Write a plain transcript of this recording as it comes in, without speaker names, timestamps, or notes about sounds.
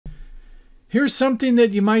Here's something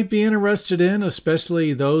that you might be interested in,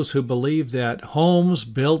 especially those who believe that homes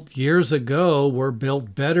built years ago were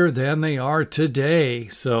built better than they are today.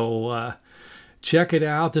 So check it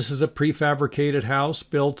out. This is a prefabricated house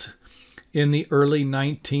built in the early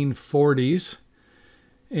 1940s.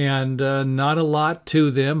 And not a lot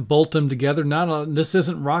to them. Bolt them together. This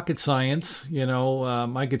isn't rocket science.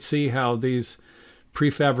 I could see how these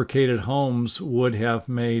prefabricated homes would have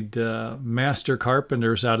made master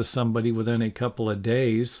carpenters out of somebody within a couple of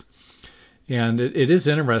days. And it is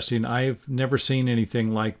interesting. I've never seen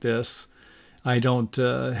anything like this. I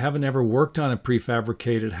haven't ever worked on a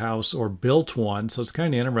prefabricated house or built one, so it's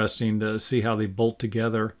kind of interesting to see how they bolt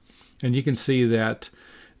together. And you can see that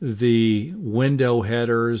the window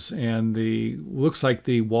headers and looks like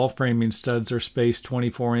the wall framing studs are spaced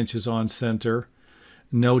 24 inches on center.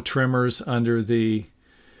 No trimmers under the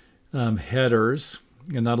headers,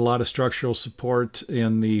 and not a lot of structural support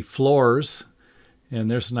in the floors.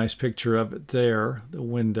 And there's a nice picture of it there, the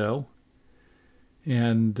window,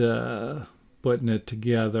 and putting it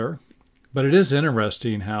together. But it is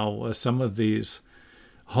interesting how some of these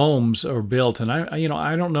homes are built, and I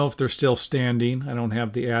don't know if they're still standing. I don't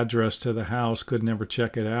have the address to the house, could never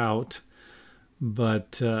check it out,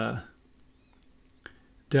 but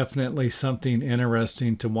definitely something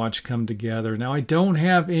interesting to watch come together. Now, I don't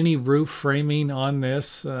have any roof framing on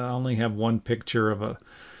this. I only have one picture of a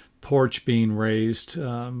porch being raised,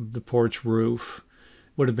 the porch roof.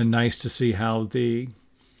 Would have been nice to see how the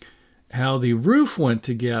roof went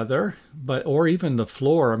together, or even the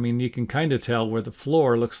floor. I mean, you can kind of tell where the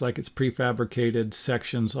floor looks like it's prefabricated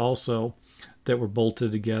sections also that were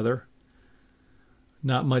bolted together.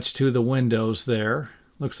 Not much to the windows there.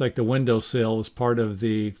 Looks like the windowsill is part of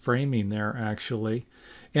the framing there, actually.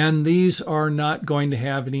 And these are not going to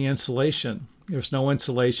have any insulation. There's no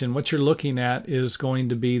insulation. What you're looking at is going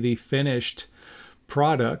to be the finished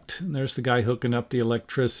product. And there's the guy hooking up the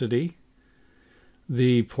electricity.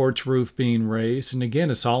 The porch roof being raised. And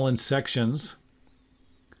again, it's all in sections.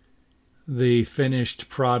 The finished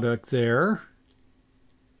product there.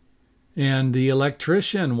 And the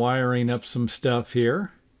electrician wiring up some stuff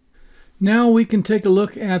here. Now we can take a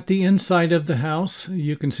look at the inside of the house.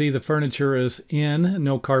 You can see the furniture is in,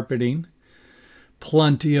 no carpeting.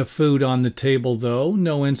 Plenty of food on the table though.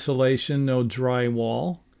 No insulation, no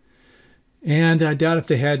drywall. And I doubt if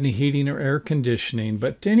they had any heating or air conditioning.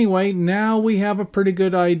 But anyway, now we have a pretty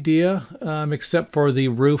good idea, except for the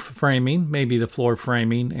roof framing, maybe the floor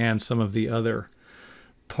framing, and some of the other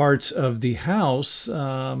parts of the house,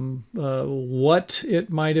 what it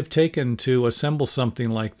might have taken to assemble something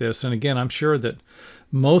like this. And again, I'm sure that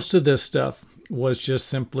most of this stuff was just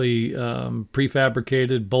simply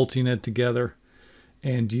prefabricated, bolting it together,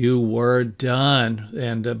 and you were done.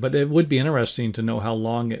 And but it would be interesting to know how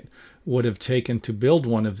long it would have taken to build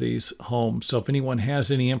one of these homes. So if anyone has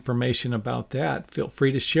any information about that, feel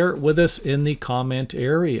free to share it with us in the comment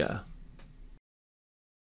area.